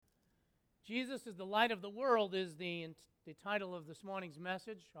Jesus is the light of the world is the title of this morning's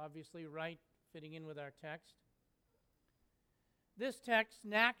message, obviously right, fitting in with our text. This text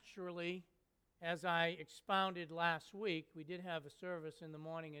naturally, as I expounded last week, we did have a service in the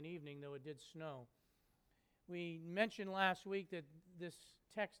morning and evening, though it did snow. We mentioned last week that this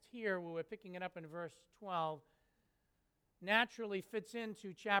text here, where we're picking it up in verse 12, naturally fits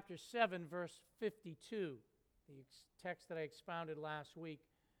into chapter 7, verse 52, the text that I expounded last week.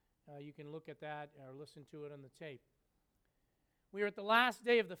 You can look at that or listen to it on the tape. We are at the last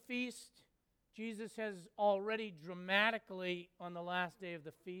day of the feast. Jesus has already dramatically, on the last day of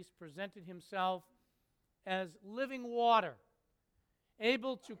the feast, presented himself as living water,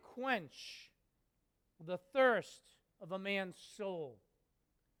 able to quench the thirst of a man's soul.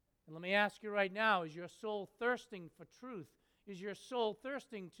 And let me ask you right now, is your soul thirsting for truth? Is your soul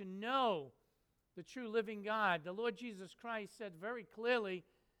thirsting to know the true living God? The Lord Jesus Christ said very clearly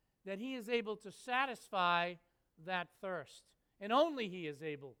that he is able to satisfy that thirst. And only he is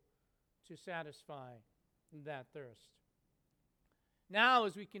able to satisfy that thirst. Now,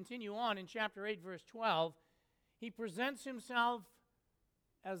 as we continue on in chapter 8, verse 12, he presents himself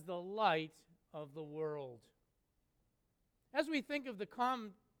as the light of the world. As we think of the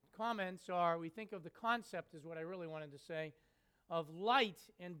comments, or we think of the concept, is what I really wanted to say, of light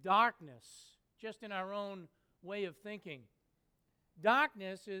and darkness, just in our own way of thinking.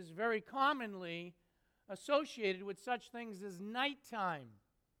 Darkness is very commonly associated with such things as nighttime,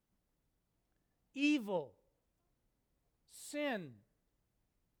 evil, sin,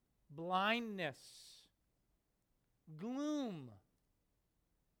 blindness, gloom,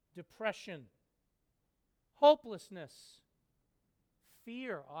 depression, hopelessness,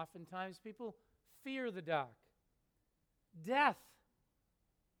 fear. Oftentimes people fear the dark. Death,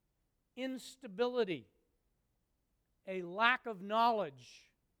 instability, a lack of knowledge.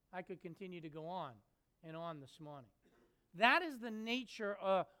 I could continue to go on and on this morning. That is the nature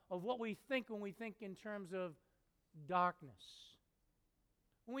of what we think when we think in terms of darkness.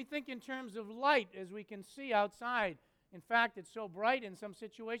 When we think in terms of light, as we can see outside, in fact, it's so bright in some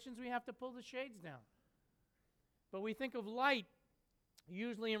situations we have to pull the shades down. But we think of light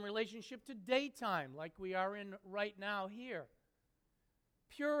usually in relationship to daytime, like we are in right now here.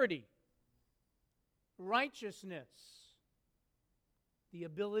 Purity, righteousness, the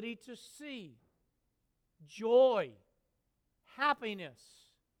ability to see, joy, happiness,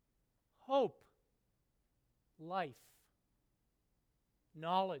 hope, life,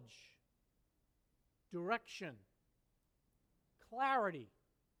 knowledge, direction, clarity,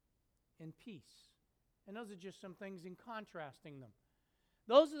 and peace. And those are just some things in contrasting them.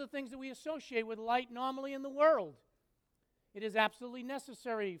 Those are the things that we associate with light normally in the world. It is absolutely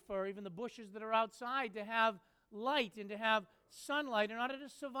necessary for even the bushes that are outside to have light and to have sunlight in order to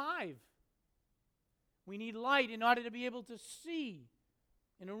survive. We need light in order to be able to see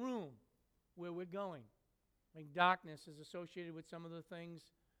in a room where we're going. I think darkness is associated with some of the things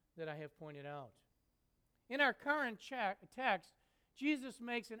that I have pointed out. In our current text, Jesus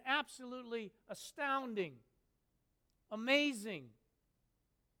makes an absolutely astounding, amazing,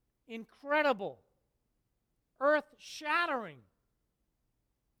 incredible, earth-shattering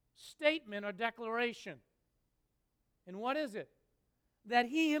statement or declaration. And what is it? That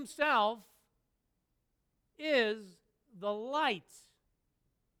he himself is the light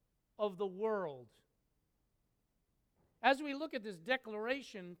of the world. As we look at this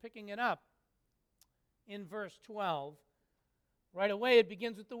declaration, picking it up in verse 12, right away it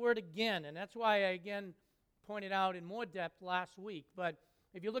begins with the word again, and that's why I again pointed out in more depth last week. But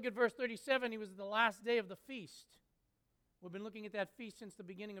if you look at verse 37, he was the last day of the feast. We've been looking at that feast since the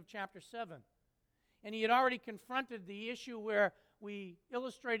beginning of chapter 7. And he had already confronted the issue where we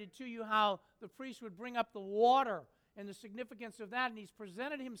illustrated to you how the priest would bring up the water and the significance of that, and he's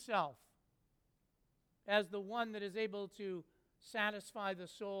presented himself as the one that is able to satisfy the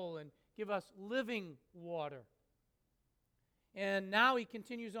soul and give us living water. And now he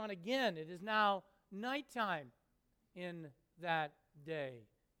continues on again. It is now nighttime in that day,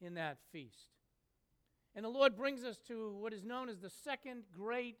 in that feast. And the Lord brings us to what is known as the second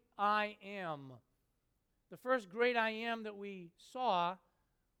great I am. The first great I am that we saw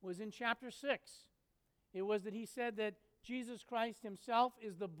was in chapter 6. It was that he said that Jesus Christ himself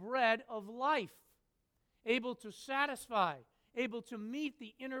is the bread of life, able to satisfy, able to meet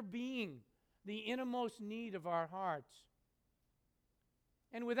the inner being, the innermost need of our hearts.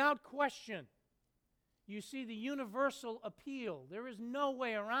 And without question, you see the universal appeal. There is no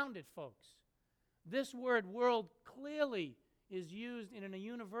way around it, folks. This word world clearly is used in a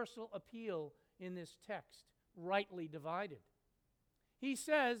universal appeal in this text, rightly divided. He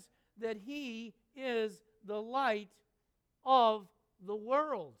says that he is the light of the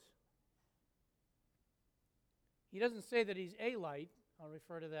world. He doesn't say that he's a light. I'll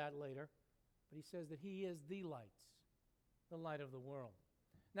refer to that later. But he says that he is the light of the world.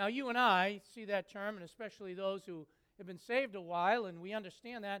 Now, you and I see that term, and especially those who have been saved a while, and we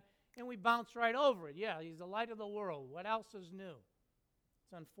understand that, and we bounce right over it. Yeah, he's the light of the world. What else is new?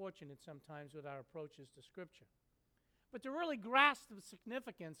 It's unfortunate sometimes with our approaches to Scripture. But to really grasp the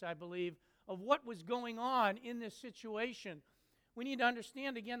significance, I believe, of what was going on in this situation, we need to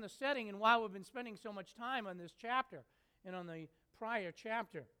understand again the setting and why we've been spending so much time on this chapter and on the prior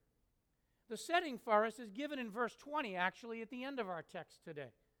chapter. The setting for us is given in verse 20, actually, at the end of our text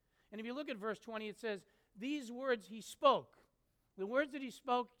today. And if you look at verse 20, it says, these words he spoke. The words that he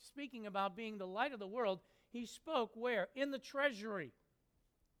spoke, speaking about being the light of the world, he spoke where? In the treasury,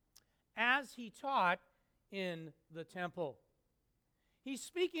 as he taught in the temple. He's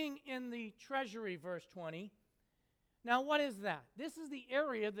speaking in the treasury, verse 20. Now, what is that? This is the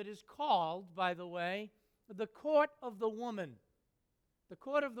area that is called, by the way, the court of the woman. The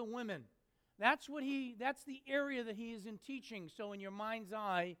court of the women. That's the area that he is in teaching, so in your mind's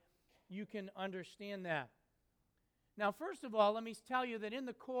eye, you can understand that. Now, first of all, let me tell you that in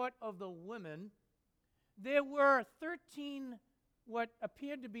the court of the women, there were 13 what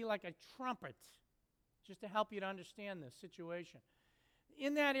appeared to be like a trumpet, just to help you to understand this situation.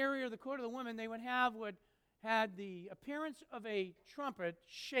 In that area of the court of the women, they would have what had the appearance of a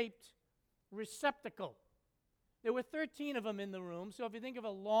trumpet-shaped receptacle. There were 13 of them in the room, so if you think of a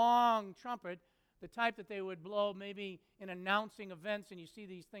long trumpet, the type that they would blow maybe in announcing events, and you see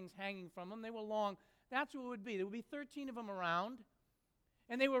these things hanging from them, they were long. That's what it would be. There would be 13 of them around,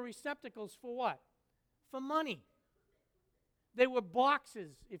 and they were receptacles for what? For money. They were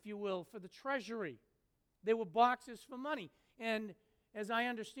boxes, if you will, for the treasury. They were boxes for money. And as I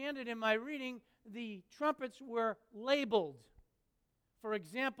understand it in my reading, the trumpets were labeled. For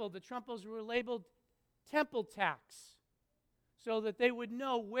example, the trumpets were labeled temple tax, so that they would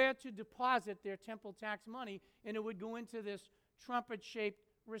know where to deposit their temple tax money, and it would go into this trumpet-shaped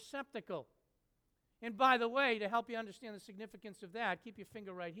receptacle. And by the way, to help you understand the significance of that, keep your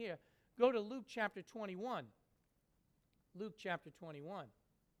finger right here. Go to Luke chapter 21. Luke chapter 21.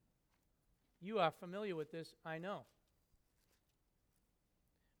 You are familiar with this, I know.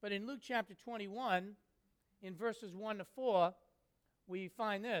 But in Luke chapter 21, in verses 1 to 4, we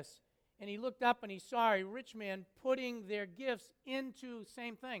find this. And he looked up and he saw a rich man putting their gifts into,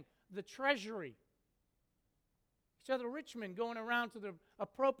 same thing, the treasury. He saw the rich man going around to the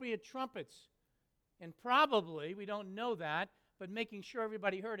appropriate trumpets. And probably, we don't know that, but making sure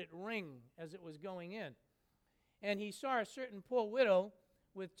everybody heard it ring as it was going in. And he saw a certain poor widow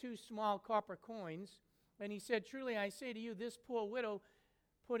with 2 small copper coins. And he said, truly I say to you, this poor widow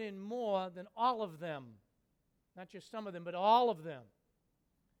put in more than all of them. Not just some of them, but all of them.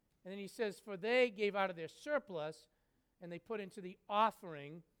 And then he says, for they gave out of their surplus, and they put into the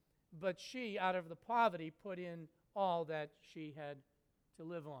offering, but she, out of the poverty, put in all that she had to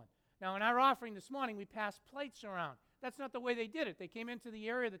live on. Now, in our offering this morning, we passed plates around. That's not the way they did it. They came into the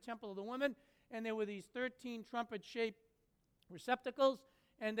area of the temple of the women, and there were these 13 trumpet-shaped receptacles,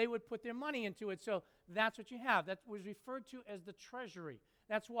 and they would put their money into it. So that's what you have. That was referred to as the treasury.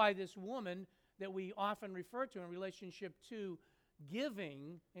 That's why this woman that we often refer to in relationship to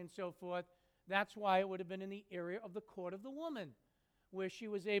giving and so forth, that's why it would have been in the area of the court of the woman, where she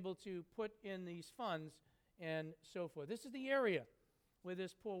was able to put in these funds and so forth. This is the area where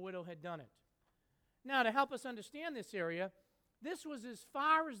this poor widow had done it. Now, to help us understand this area, this was as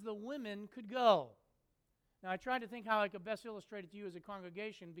far as the women could go. Now, I tried to think how I could best illustrate it to you as a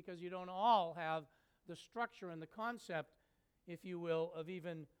congregation, because you don't all have the structure and the concept, if you will, of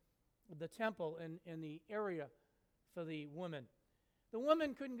even the temple and the area for the women. The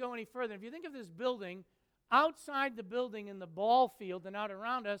women couldn't go any further. If you think of this building, outside the building in the ball field and out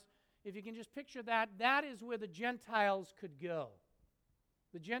around us, if you can just picture that, that is where the Gentiles could go.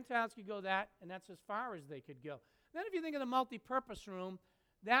 The Gentiles could go that, and that's as far as they could go. Then if you think of the multi-purpose room,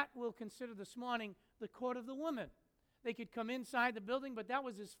 that we'll consider this morning the court of the women. They could come inside the building, but that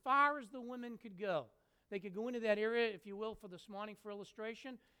was as far as the women could go. They could go into that area, if you will, for this morning for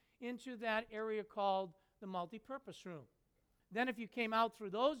illustration, into that area called the multi-purpose room. Then if you came out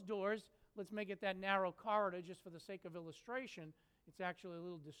through those doors, let's make it that narrow corridor just for the sake of illustration. It's actually a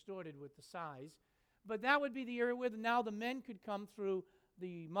little distorted with the size. But that would be the area where now the men could come through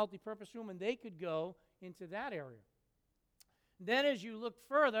the multi-purpose room, and they could go into that area. Then as you look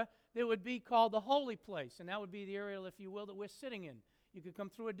further, there would be called the holy place, and that would be the area, if you will, that we're sitting in. You could come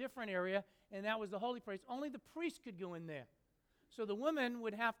through a different area, and that was the holy place. Only the priest could go in there. So the women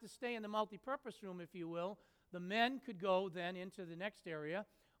would have to stay in the multipurpose room, if you will. The men could go then into the next area.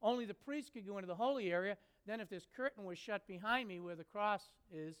 Only the priest could go into the holy area. Then if this curtain was shut behind me where the cross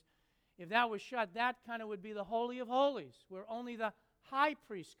is, if that was shut, that kind of would be the Holy of Holies, where only the high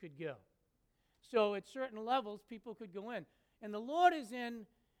priest could go. So at certain levels, people could go in. And the Lord is in,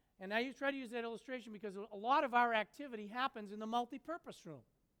 and I try to use that illustration because a lot of our activity happens in the multipurpose room.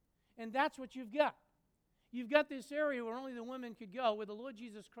 And that's what you've got. You've got this area where only the women could go, where the Lord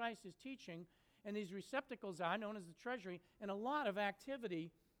Jesus Christ is teaching, and these receptacles are known as the treasury, and a lot of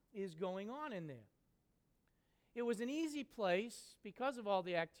activity is going on in there. It was an easy place, because of all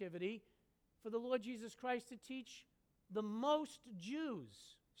the activity, for the Lord Jesus Christ to teach the most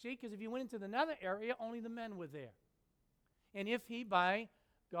Jews. See, because if you went into another area, only the men were there. And if he, by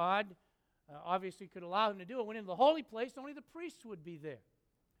God, obviously could allow him to do it, went into the holy place, only the priests would be there.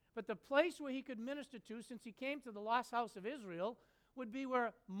 But the place where he could minister to, since he came to the lost house of Israel, would be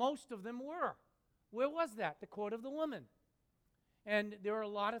where most of them were. Where was that? The court of the women. And there are a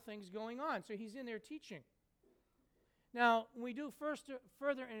lot of things going on. So he's in there teaching. Now, when we do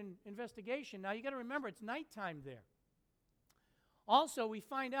further investigation, now you got to remember it's nighttime there. Also, we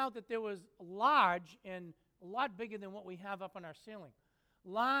find out that there was large and a lot bigger than what we have up on our ceiling.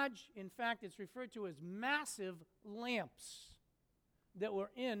 Large, in fact, it's referred to as massive lamps that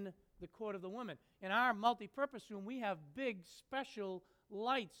were in the court of the women. In our multi-purpose room, we have big special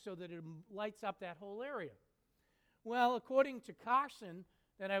lights so that it lights up that whole area. Well, according to Carson,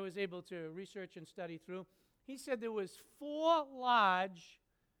 that I was able to research and study through, he said there was 4 large,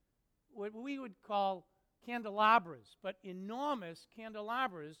 what we would call candelabras, but enormous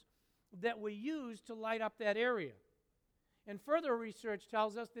candelabras that were used to light up that area. And further research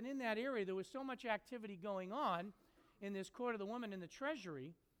tells us that in that area there was so much activity going on in this court of the women in the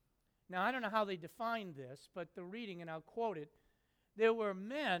treasury. Now, I don't know how they defined this, but the reading, and I'll quote it, there were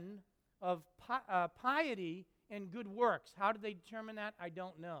men of piety and good works. How did they determine that? I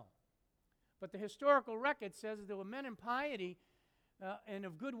don't know. But the historical record says that there were men in piety and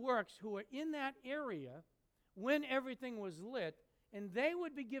of good works who were in that area when everything was lit, and they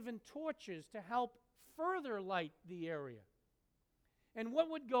would be given torches to help further light the area. And what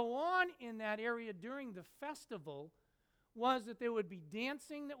would go on in that area during the festival was that there would be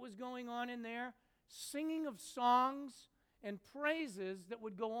dancing that was going on in there, singing of songs and praises that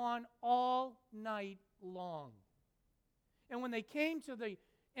would go on all night long. And when they came to the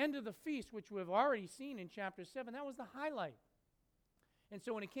end of the feast, which we've already seen in chapter 7, that was the highlight. And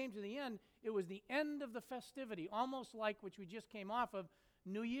so when it came to the end, it was the end of the festivity, almost like which we just came off of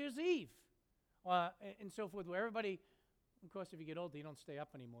New Year's Eve and so forth, where everybody, of course, if you get older, you don't stay up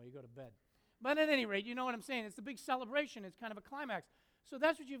anymore, you go to bed. But at any rate, you know what I'm saying. It's the big celebration. It's kind of a climax. So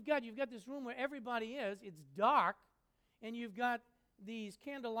that's what you've got. You've got this room where everybody is. It's dark, and you've got these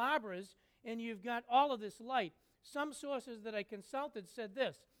candelabras, and you've got all of this light. Some sources that I consulted said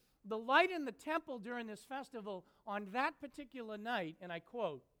this: the light in the temple during this festival on that particular night, and I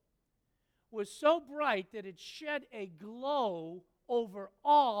quote, was so bright that it shed a glow over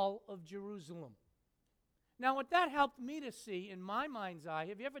all of Jerusalem. Now, what that helped me to see in my mind's eye,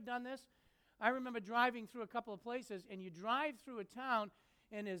 have you ever done this? I remember driving through a couple of places, and you drive through a town,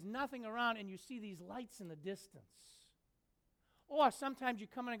 and there's nothing around, and you see these lights in the distance. Or sometimes you're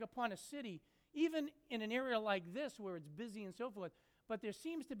coming upon a city, even in an area like this where it's busy and so forth, but there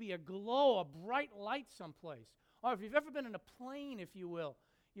seems to be a glow, a bright light someplace. Or if you've ever been in a plane, if you will,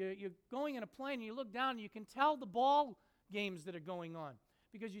 you're going in a plane, and you look down, and you can tell the ball games that are going on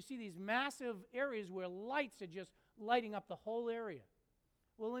because you see these massive areas where lights are just lighting up the whole area.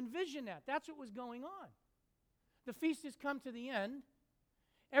 Well, envision that. That's what was going on. The feast has come to the end.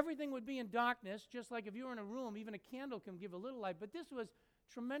 Everything would be in darkness, just like if you were in a room, even a candle can give a little light, but this was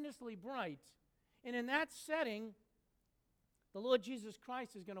tremendously bright. And in that setting, the Lord Jesus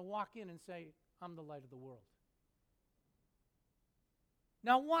Christ is going to walk in and say, I'm the light of the world.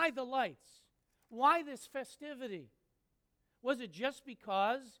 Now, why the lights? Why this festivity? Was it just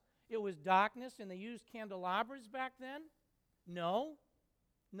because it was darkness and they used candelabras back then? No,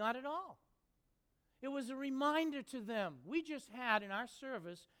 not at all. It was a reminder to them. We just had in our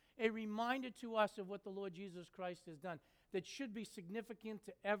service a reminder to us of what the Lord Jesus Christ has done that should be significant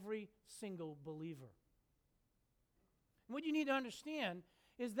to every single believer. And what you need to understand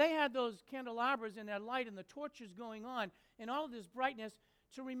is they had those candelabras and that light and the torches going on and all of this brightness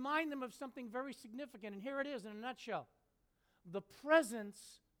to remind them of something very significant. And here it is in a nutshell: the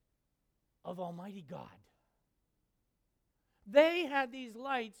presence of Almighty God. They had these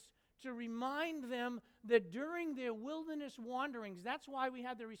lights to remind them that during their wilderness wanderings, that's why we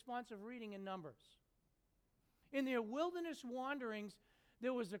had the responsive reading in Numbers. In their wilderness wanderings,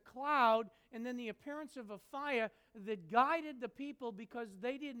 there was a cloud and then the appearance of a fire that guided the people because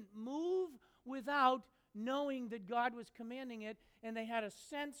they didn't move without knowing that God was commanding it, and they had a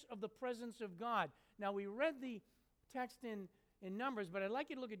sense of the presence of God. Now, we read the text in Numbers, but I'd like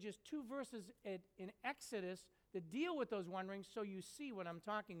you to look at just 2 verses in Exodus that deal with those wanderings so you see what I'm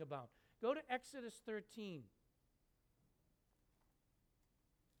talking about. Go to Exodus 13.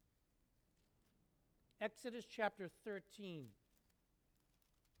 Exodus chapter 13.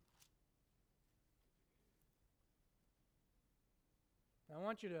 I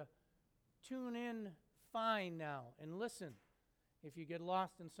want you to tune in fine now and listen if you get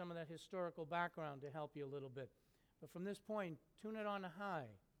lost in some of that historical background to help you a little bit. But from this point, tune it on high.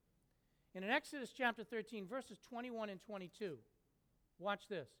 And in Exodus chapter 13, verses 21 and 22, watch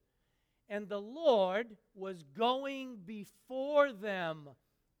this. And the Lord was going before them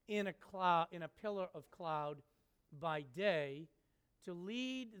in a pillar of cloud by day to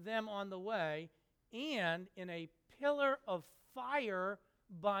lead them on the way, and in a pillar of fire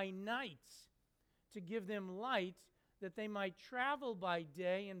by night to give them light that they might travel by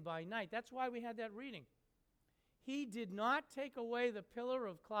day and by night. That's why we had that reading. He did not take away the pillar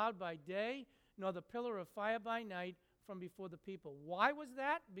of cloud by day, nor the pillar of fire by night from before the people. Why was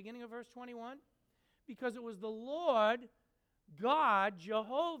that? Beginning of verse 21. Because it was the Lord, God,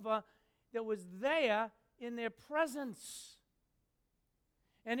 Jehovah, that was there in their presence.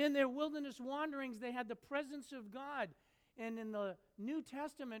 And in their wilderness wanderings, they had the presence of God. And in the New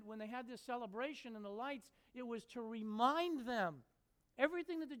Testament, when they had this celebration and the lights, it was to remind them.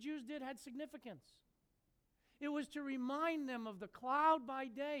 Everything that the Jews did had significance. It was to remind them of the cloud by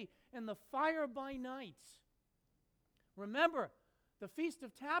day and the fire by night. Remember, the Feast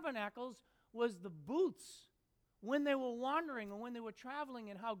of Tabernacles was the booths when they were wandering and when they were traveling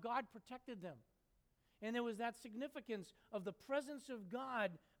and how God protected them. And there was that significance of the presence of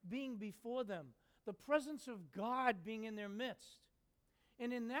God being before them, the presence of God being in their midst.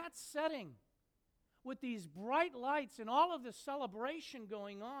 And in that setting, with these bright lights and all of this celebration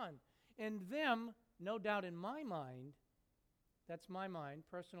going on, and them, no doubt in my mind, that's my mind,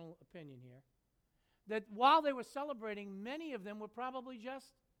 personal opinion here, that while they were celebrating, many of them were probably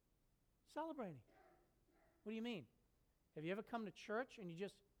just celebrating. What do you mean? Have you ever come to church and you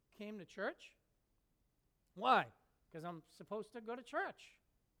just came to church? Why? Because I'm supposed to go to church.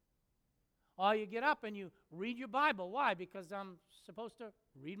 Or you get up and you read your Bible. Why? Because I'm supposed to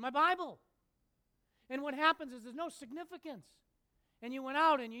read my Bible. And what happens is there's no significance. And you went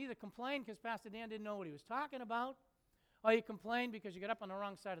out and you either complained because Pastor Dan didn't know what he was talking about, or you complained because you got up on the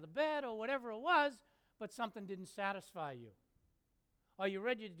wrong side of the bed, or whatever it was, but something didn't satisfy you. Or you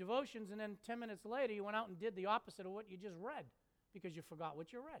read your devotions and then 10 minutes later you went out and did the opposite of what you just read because you forgot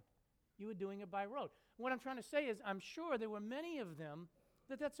what you read. You were doing it by rote. What I'm trying to say is I'm sure there were many of them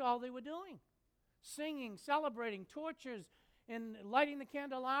that's all they were doing. Singing, celebrating, torches, and lighting the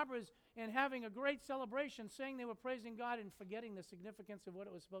candelabras and having a great celebration, saying they were praising God and forgetting the significance of what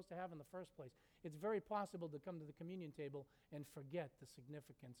it was supposed to have in the first place. It's very possible to come to the communion table and forget the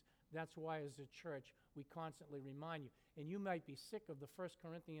significance. That's why as a church we constantly remind you. And you might be sick of the 1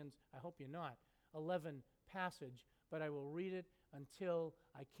 Corinthians, I hope you're not, 11 passage, but I will read it until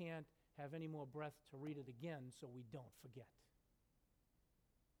I can't have any more breath to read it again so we don't forget.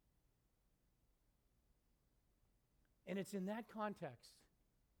 And it's in that context,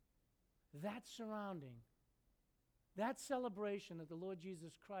 that surrounding, that celebration that the Lord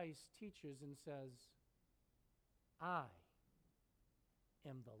Jesus Christ teaches and says, I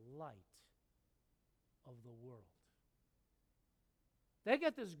am the light of the world. They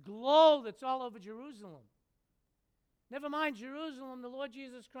get this glow that's all over Jerusalem. Never mind Jerusalem, the Lord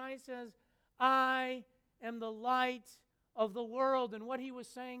Jesus Christ says, I am the light of the world. And what he was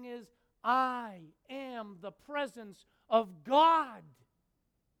saying is, I am the presence of God.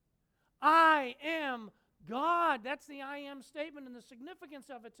 I am God. That's the I am statement and the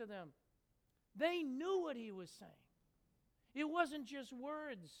significance of it to them. They knew what he was saying. It wasn't just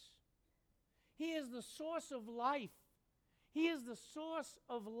words. He is the source of life. He is the source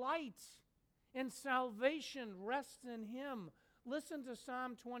of light, and salvation rests in him. Listen to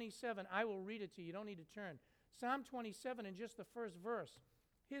Psalm 27. I will read it to you. You don't need to turn. Psalm 27 in just the first verse.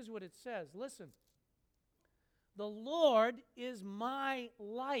 Here's what it says. Listen. The Lord is my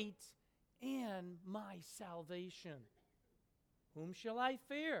light and my salvation. Whom shall I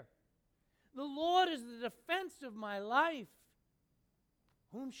fear? The Lord is the defense of my life.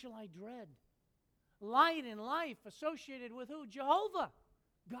 Whom shall I dread? Light and life associated with who? Jehovah,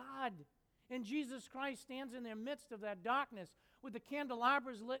 God. And Jesus Christ stands in their midst of that darkness with the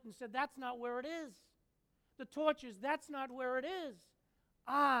candelabras lit and said, that's not where it is. the torches. That's not where it is.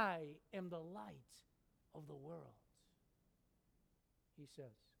 I am the light of the world, he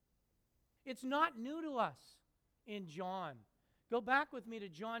says. It's not new to us in John. Go back with me to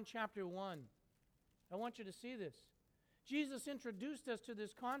John chapter 1. I want you to see this. Jesus introduced us to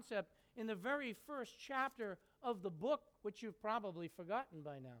this concept in the very first chapter of the book, which you've probably forgotten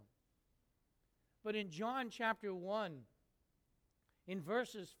by now. But in John chapter 1, in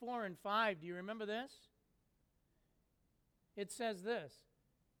verses 4 and 5, do you remember this? It says this,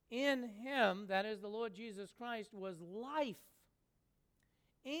 in him, that is the Lord Jesus Christ, was life.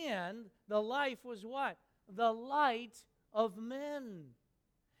 And the life was what? The light of men.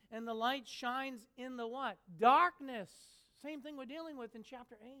 And the light shines in the what? Darkness. Same thing we're dealing with in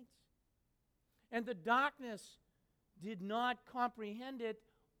chapter 8. And the darkness did not comprehend it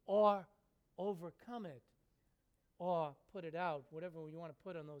or overcome it or put it out, whatever you want to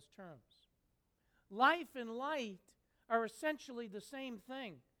put on those terms. Life and light are essentially the same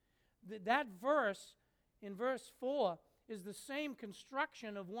thing. That verse, in verse 4, is the same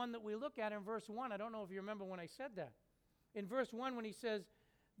construction of one that we look at in verse 1. I don't know if you remember when I said that. In verse 1, when he says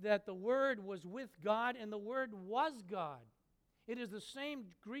that the Word was with God and the Word was God. It is the same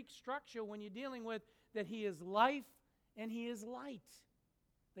Greek structure when you're dealing with that he is life and he is light.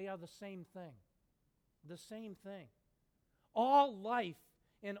 They are the same thing. The same thing. All life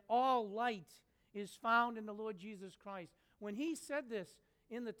and all light is found in the Lord Jesus Christ. When he said this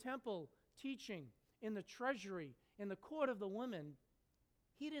in the temple teaching, in the treasury, in the court of the women,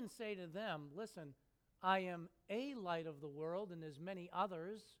 he didn't say to them, listen, I am a light of the world and there's many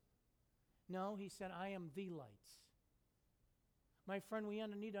others. No, he said, I am the light. My friend, we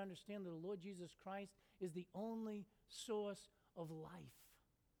need to understand that the Lord Jesus Christ is the only source of life.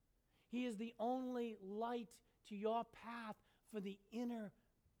 He is the only light to your path for the inner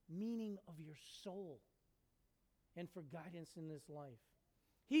meaning of your soul and for guidance in this life.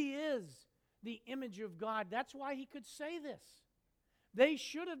 He is the image of God. That's why he could say this. They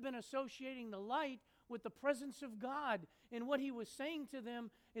should have been associating the light with the presence of God. And what he was saying to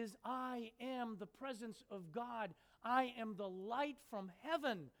them is, I am the presence of God. I am the light from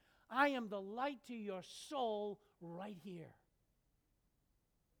heaven. I am the light to your soul right here.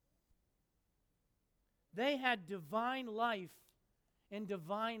 They had divine life and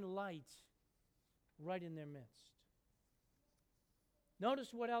divine light right in their midst.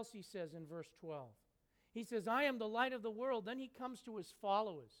 Notice what else he says in verse 12. He says, I am the light of the world. Then he comes to his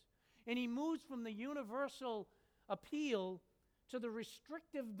followers. And he moves from the universal appeal to the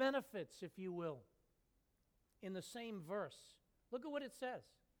restrictive benefits, if you will, in the same verse. Look at what it says.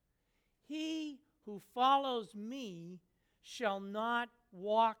 He who follows me shall not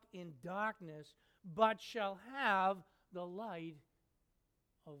walk in darkness, but shall have the light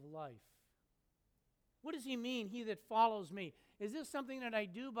of life. What does he mean, he that follows me? Is this something that I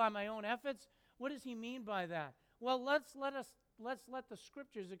do by my own efforts? What does he mean by that? Well, let's let the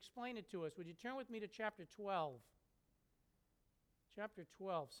scriptures explain it to us. Would you turn with me to chapter 12? Chapter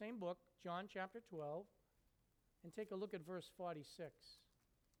 12, same book, John chapter 12, and take a look at verse 46.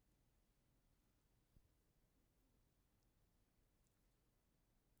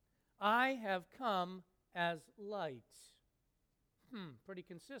 I have come as light. Pretty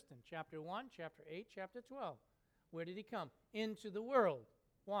consistent. Chapter 1, chapter 8, chapter 12. Where did he come? Into the world.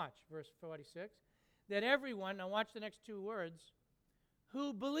 Watch, verse 46. That everyone, now watch the next two words,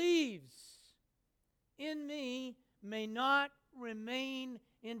 who believes in me may not remain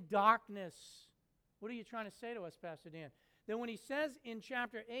in darkness. What are you trying to say to us, Pastor Dan? That when he says in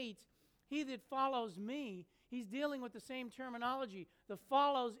chapter 8, he that follows me, he's dealing with the same terminology. The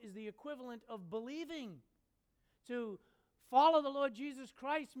follows is the equivalent of believing. To follow the Lord Jesus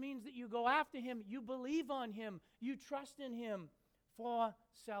Christ means that you go after him, you believe on him, you trust in him for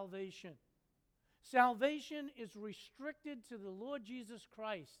salvation. Salvation is restricted to the Lord Jesus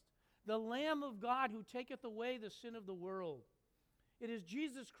Christ, the Lamb of God who taketh away the sin of the world. It is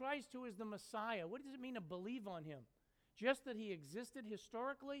Jesus Christ who is the Messiah. What does it mean to believe on him? Just that he existed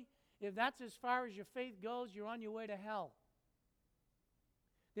historically? If that's as far as your faith goes, you're on your way to hell.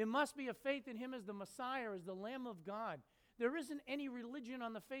 There must be a faith in him as the Messiah, as the Lamb of God. There isn't any religion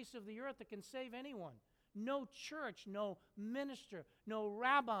on the face of the earth that can save anyone. No church, no minister, no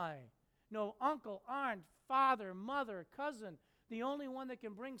rabbi, no uncle, aunt, father, mother, cousin. The only one that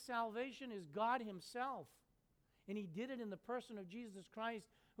can bring salvation is God himself. And he did it in the person of Jesus Christ,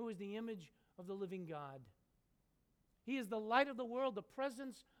 who is the image of the living God. He is the light of the world, the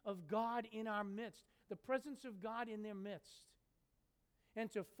presence of God in our midst, the presence of God in their midst.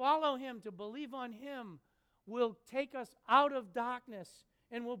 And to follow him, to believe on him, will take us out of darkness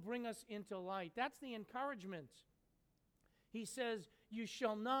and will bring us into light. That's the encouragement. He says, you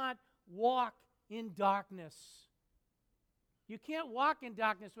shall not walk in darkness. You can't walk in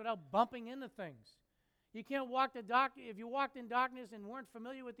darkness without bumping into things. You can't walk the dark. If you walked in darkness and weren't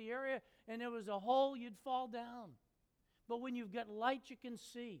familiar with the area and there was a hole, you'd fall down. But when you've got light, you can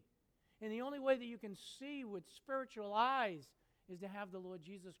see. And the only way that you can see with spiritual eyes is to have the Lord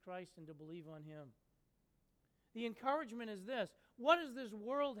Jesus Christ and to believe on Him. The encouragement is this. What does this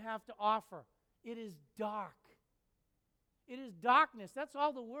world have to offer? It is dark. It is darkness. That's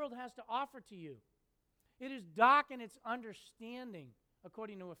all the world has to offer to you. It is dark in its understanding,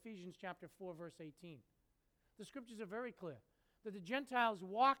 according to Ephesians chapter 4, verse 18. The scriptures are very clear that the Gentiles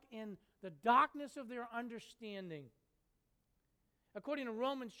walk in the darkness of their understanding. According to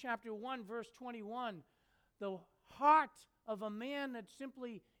Romans chapter 1, verse 21, the heart of a man that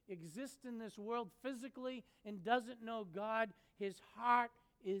simply exists in this world physically and doesn't know God, his heart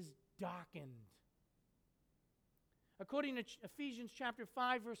is darkened. According to Ephesians chapter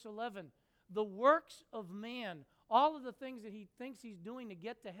 5, verse 11, the works of man, all of the things that he thinks he's doing to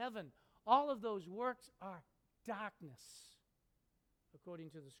get to heaven, all of those works are darkness, according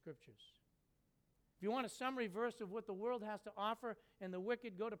to the scriptures. If you want a summary verse of what the world has to offer and the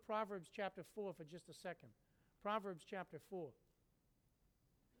wicked, go to Proverbs chapter 4 for just a second. Proverbs chapter 4.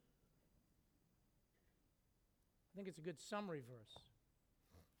 I think it's a good summary verse.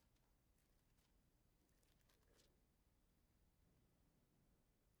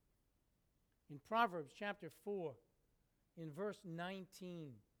 In Proverbs chapter 4, in verse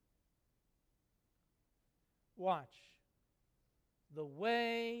 19, watch. The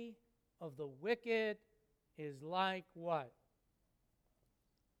way of the wicked is like what?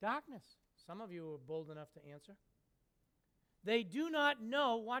 Darkness. Some of you are bold enough to answer. They do not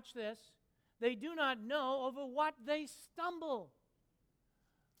know, watch this, they do not know over what they stumble.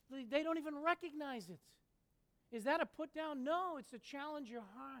 They don't even recognize it. Is that a put down? No, it's to challenge your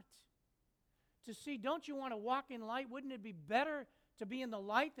heart. To see, don't you want to walk in light? Wouldn't it be better to be in the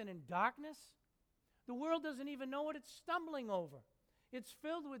light than in darkness? The world doesn't even know what it's stumbling over. It's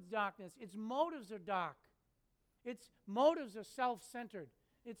filled with darkness. Its motives are dark. Its motives are self-centered.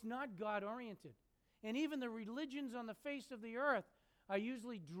 It's not God-oriented. And even the religions on the face of the earth are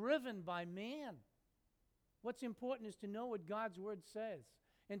usually driven by man. What's important is to know what God's Word says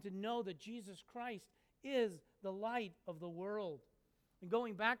and to know that Jesus Christ is the light of the world. And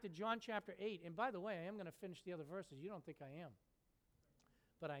going back to John chapter 8, and by the way, I am going to finish the other verses. You don't think I am,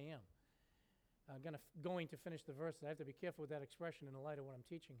 but I am. I'm going to finish the verses. I have to be careful with that expression in the light of what I'm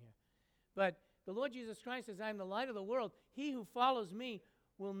teaching here. But the Lord Jesus Christ says, I am the light of the world. He who follows me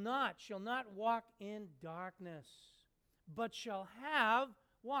shall not walk in darkness, but shall have,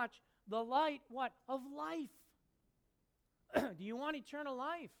 watch, the light, what? Of life. Do you want eternal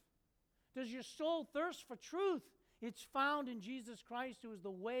life? Does your soul thirst for truth? It's found in Jesus Christ, who is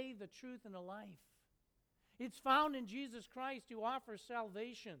the way, the truth, and the life. It's found in Jesus Christ, who offers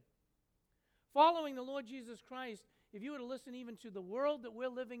salvation. Following the Lord Jesus Christ, if you were to listen even to the world that we're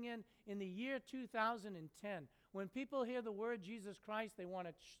living in the year 2010, when people hear the word Jesus Christ, they want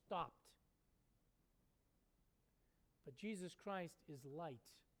it stopped. But Jesus Christ is light.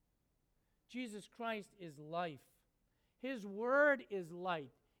 Jesus Christ is life. His word is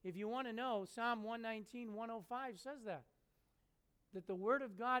light. If you want to know, Psalm 119, 105 says that the word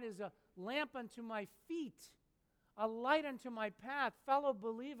of God is a lamp unto my feet, a light unto my path. Fellow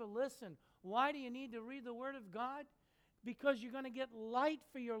believer, listen. Why do you need to read the word of God? Because you're going to get light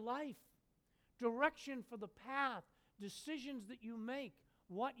for your life, direction for the path, decisions that you make,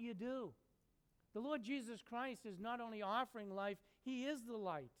 what you do. The Lord Jesus Christ is not only offering life, He is the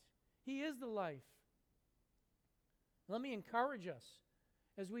light. He is the life. Let me encourage us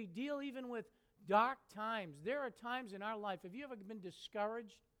as we deal even with dark times. There are times in our life, have you ever been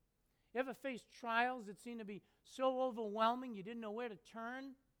discouraged? You ever faced trials that seem to be so overwhelming you didn't know where to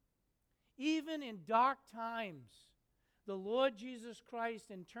turn? Even in dark times, the Lord Jesus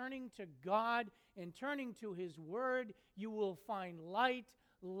Christ, in turning to God and turning to His Word, you will find light,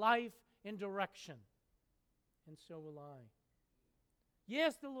 life, and direction. And so will I.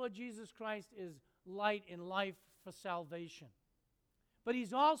 Yes, the Lord Jesus Christ is light and life for salvation. But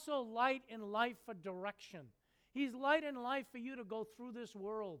He's also light and life for direction. He's light and life for you to go through this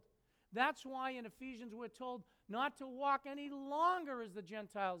world. That's why in Ephesians we're told not to walk any longer as the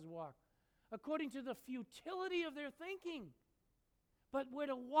Gentiles walk, according to the futility of their thinking. But we're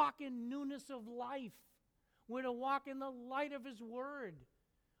to walk in newness of life. We're to walk in the light of His Word.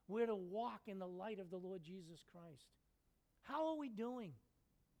 We're to walk in the light of the Lord Jesus Christ. How are we doing?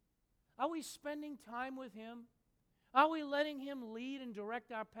 Are we spending time with Him? Are we letting Him lead and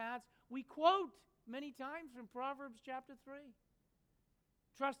direct our paths? We quote many times from Proverbs chapter 3.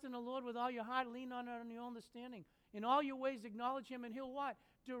 Trust in the Lord with all your heart, lean not on your own understanding. In all your ways acknowledge Him, and He'll what?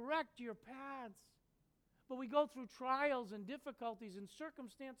 Direct your paths. But we go through trials and difficulties and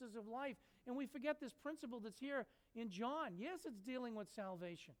circumstances of life, and we forget this principle that's here in John. Yes, it's dealing with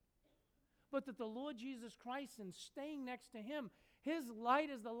salvation, but that the Lord Jesus Christ, and staying next to Him, His light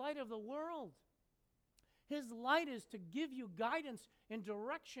is the light of the world. His light is to give you guidance and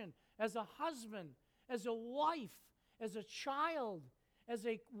direction as a husband, as a wife, as a child, as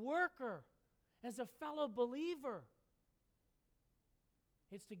a worker, as a fellow believer.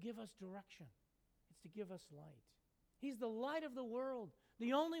 It's to give us direction. It's to give us light. He's the light of the world,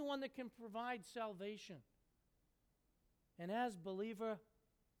 the only one that can provide salvation. And as a believer,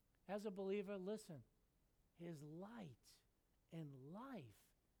 listen, His light and life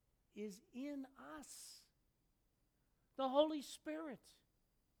is in us. The Holy Spirit.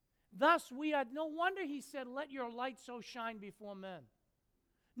 Thus we are, no wonder He said, let your light so shine before men.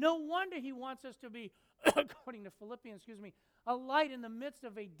 No wonder He wants us to be, according to Philippians, a light in the midst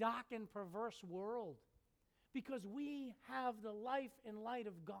of a dark and perverse world. Because we have the life and light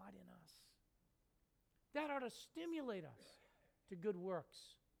of God in us. That ought to stimulate us to good works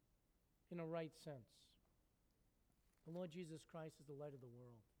in a right sense. The Lord Jesus Christ is the light of the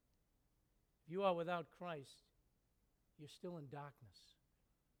world. If you are without Christ, you're still in darkness.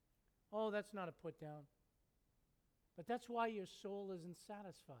 Oh, that's not a put down. But that's why your soul isn't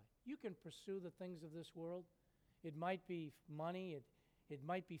satisfied. You can pursue the things of this world. It might be money, it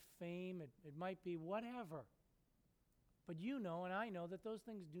might be fame, it might be whatever. But you know and I know that those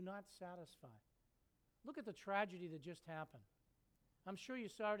things do not satisfy. Look at the tragedy that just happened. I'm sure you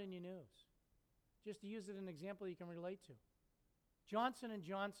saw it in your news. Just to use it as an example you can relate to. Johnson &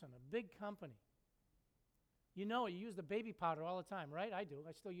 Johnson, a big company. You know it, you use the baby powder all the time, right? I do.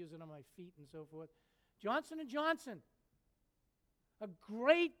 I still use it on my feet and so forth. Johnson & Johnson, a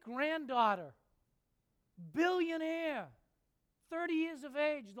great-granddaughter, billionaire, 30 years of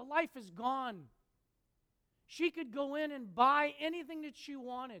age, the life is gone. She could go in and buy anything that she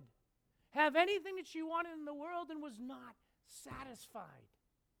wanted, have anything that she wanted in the world, and was not satisfied.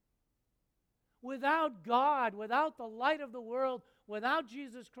 Without God, without the light of the world, without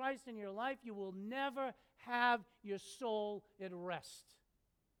Jesus Christ in your life, you will never have your soul at rest.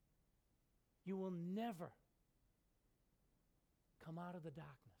 You will never come out of the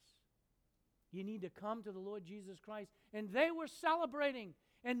darkness. You need to come to the Lord Jesus Christ. And they were celebrating,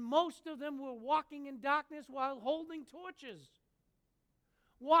 and most of them were walking in darkness while holding torches.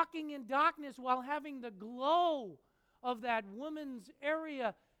 Walking in darkness while having the glow of that woman's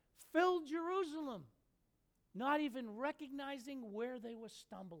area filled Jerusalem, not even recognizing where they were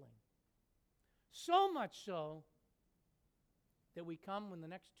stumbling. So much so that we come in the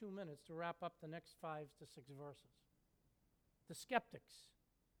next 2 minutes to wrap up the next 5 to 6 verses. The skeptics,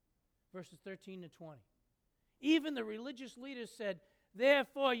 verses 13 to 20. Even the religious leaders said,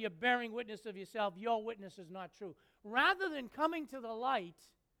 therefore you're bearing witness of yourself, your witness is not true. Rather than coming to the light,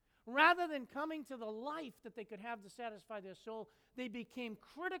 rather than coming to the life that they could have to satisfy their soul, they became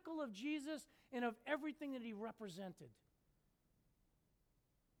critical of Jesus and of everything that He represented.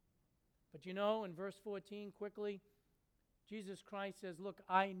 But you know, in verse 14, quickly, Jesus Christ says, look,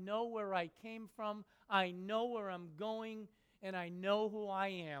 I know where I came from, I know where I'm going, and I know who I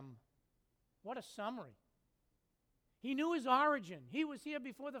am. What a summary. He knew His origin. He was here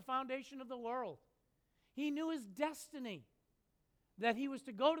before the foundation of the world. He knew His destiny, that He was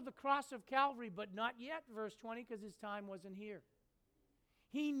to go to the cross of Calvary, but not yet, verse 20, because His time wasn't here.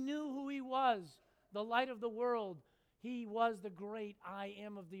 He knew who He was, the light of the world. He was the great I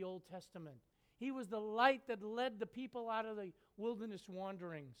am of the Old Testament. He was the light that led the people out of the wilderness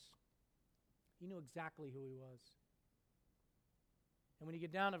wanderings. He knew exactly who He was. And when you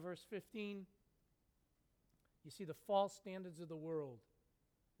get down to verse 15, you see the false standards of the world.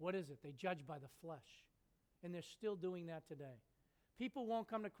 What is it? They judge by the flesh. And they're still doing that today. People won't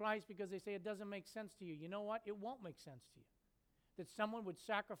come to Christ because they say it doesn't make sense to you. You know what? It won't make sense to you. That someone would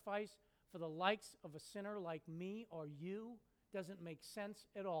sacrifice for the likes of a sinner like me or you doesn't make sense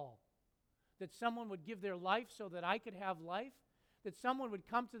at all. That someone would give their life so that I could have life. That someone would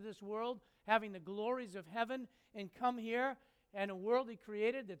come to this world having the glories of heaven and come here and a world He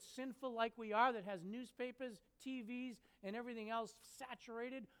created that's sinful like we are, that has newspapers, TVs, and everything else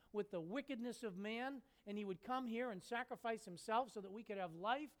saturated with the wickedness of man, and He would come here and sacrifice Himself so that we could have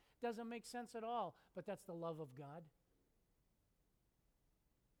life, doesn't make sense at all. But that's the love of God.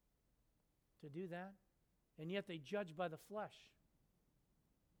 To do that, and yet they judge by the flesh.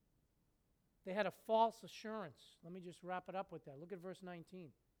 They had a false assurance. Let me just wrap it up with that. Look at verse 19.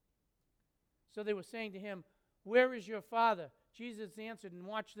 So they were saying to him, "Where is your Father?" Jesus answered, and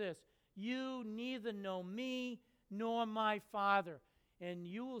watch this, "You neither know me nor my Father." And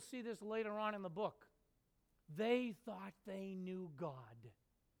you will see this later on in the book. They thought they knew God.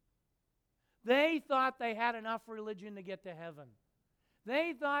 They thought they had enough religion to get to heaven.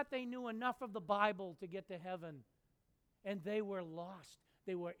 They thought they knew enough of the Bible to get to heaven. And they were lost.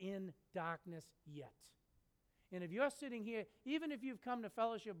 They were in darkness yet. And if you're sitting here, even if you've come to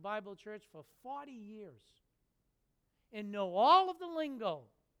Fellowship Bible Church for 40 years and know all of the lingo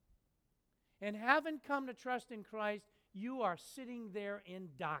and haven't come to trust in Christ, you are sitting there in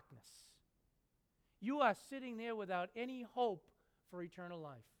darkness. You are sitting there without any hope for eternal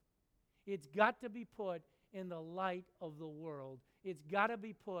life. It's got to be put in the light of the world. It's got to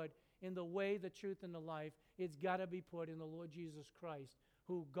be put in the way, the truth, and the life. It's got to be put in the Lord Jesus Christ,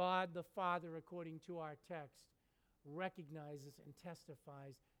 who God the Father, according to our text, recognizes and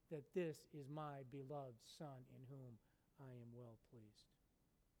testifies that this is my beloved Son in whom I am well pleased.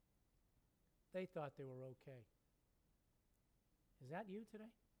 They thought they were okay. Is that you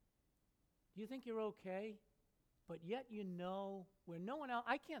today? Do you think you're okay, but yet you know where no one else,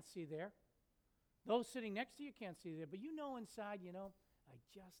 I can't see there. Those sitting next to you can't see there, but you know inside, I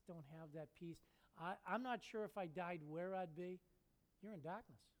just don't have that peace. I'm not sure if I died where I'd be. You're in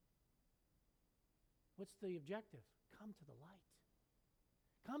darkness. What's the objective? Come to the light.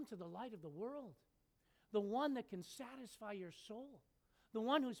 Come to the light of the world. The one that can satisfy your soul. The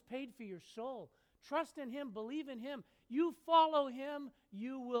one who's paid for your soul. Trust in Him. Believe in Him. You follow Him,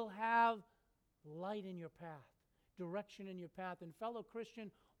 you will have light in your path, direction in your path. And fellow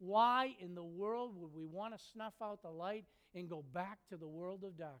Christian, why in the world would we want to snuff out the light and go back to the world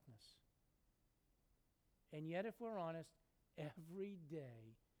of darkness? And yet, if we're honest, every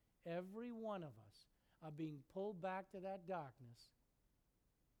day, every one of us are being pulled back to that darkness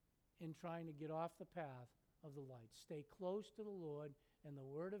and trying to get off the path of the light. Stay close to the Lord and the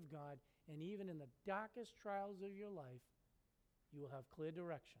Word of God, and even in the darkest trials of your life, you will have clear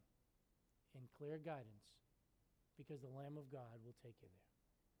direction and clear guidance, because the Lamb of God will take you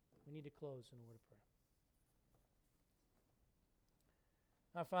there. We need to close in a word of prayer.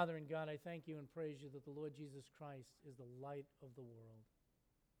 Our Father in God, I thank you and praise you that the Lord Jesus Christ is the light of the world.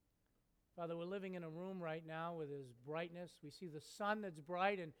 Father, we're living in a room right now with His brightness. We see the sun that's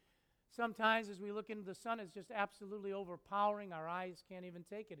bright, and sometimes as we look into the sun, it's just absolutely overpowering. Our eyes can't even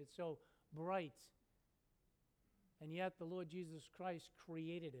take it. It's so bright. And yet the Lord Jesus Christ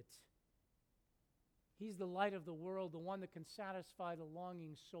created it. He's the light of the world, the one that can satisfy the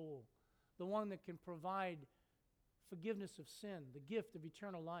longing soul, the one that can provide forgiveness of sin, the gift of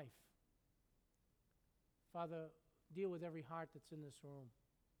eternal life. Father, deal with every heart that's in this room.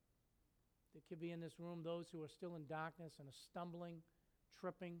 There could be in this room those who are still in darkness and are stumbling,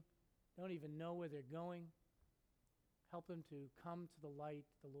 tripping, don't even know where they're going. Help them to come to the light,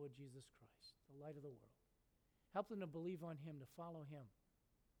 the Lord Jesus Christ, the light of the world. Help them to believe on Him, to follow Him.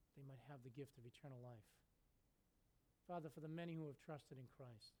 They might have the gift of eternal life. Father, for the many who have trusted in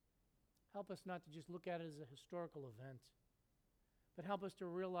Christ, help us not to just look at it as a historical event, but help us to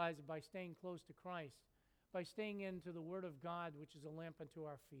realize that by staying close to Christ, by staying into the Word of God, which is a lamp unto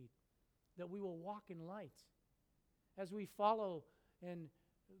our feet, that we will walk in light. As we follow and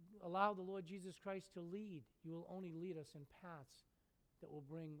allow the Lord Jesus Christ to lead, you will only lead us in paths that will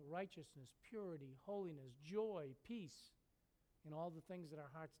bring righteousness, purity, holiness, joy, peace, and all the things that our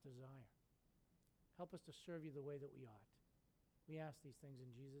hearts desire. Help us to serve you the way that we ought. We ask these things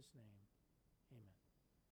in Jesus' name.